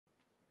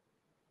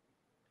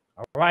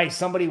All right,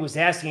 somebody was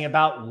asking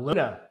about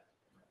Luna.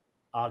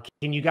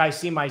 Can you guys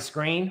see my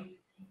screen?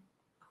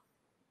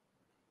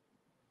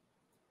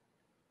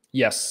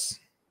 Yes.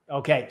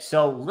 Okay,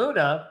 so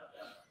Luna,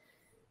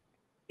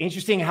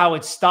 interesting how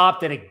it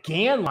stopped at a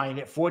Gann line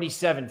at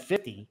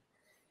 47.50,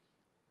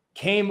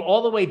 came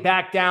all the way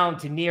back down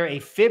to near a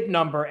fib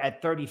number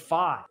at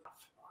 35.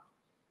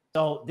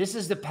 So this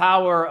is the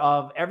power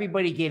of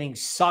everybody getting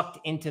sucked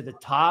into the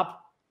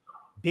top,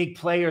 big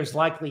players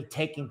likely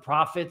taking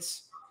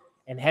profits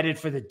and headed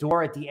for the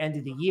door at the end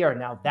of the year.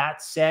 Now,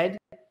 that said,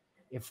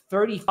 if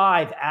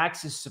 35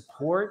 acts as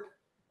support,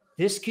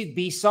 this could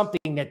be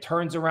something that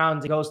turns around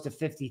and goes to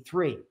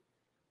 53.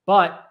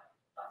 But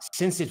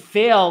since it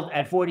failed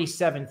at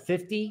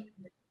 47.50,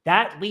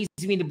 that leads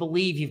me to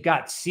believe you've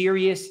got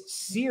serious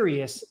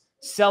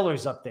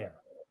sellers up there.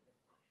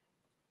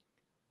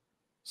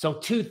 So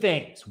two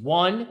things.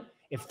 One,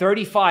 if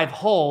 35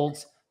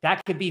 holds,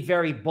 that could be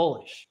very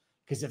bullish,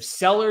 because if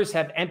sellers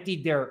have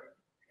emptied their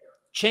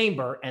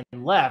chamber and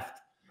left,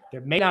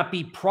 there may not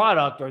be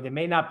product or there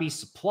may not be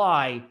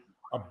supply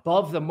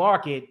above the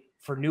market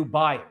for new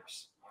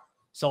buyers.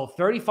 So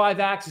 35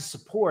 acts as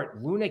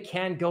support, Luna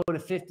can go to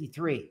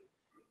 53.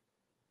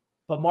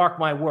 But mark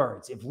my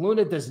words, if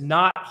Luna does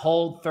not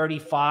hold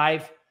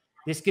 35,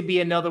 this could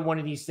be another one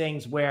of these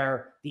things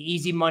where the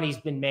easy money's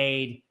been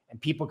made and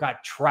people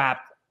got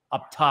trapped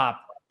up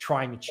top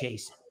trying to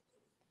chase it.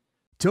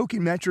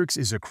 Token Metrics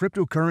is a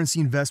cryptocurrency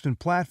investment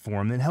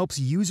platform that helps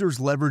users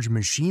leverage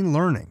machine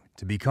learning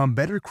to become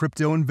better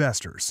crypto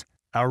investors.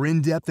 Our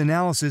in-depth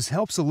analysis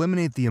helps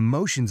eliminate the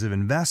emotions of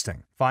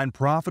investing, find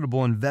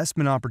profitable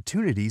investment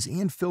opportunities,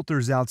 and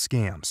filters out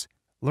scams.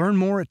 Learn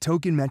more at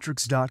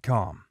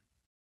tokenmetrics.com.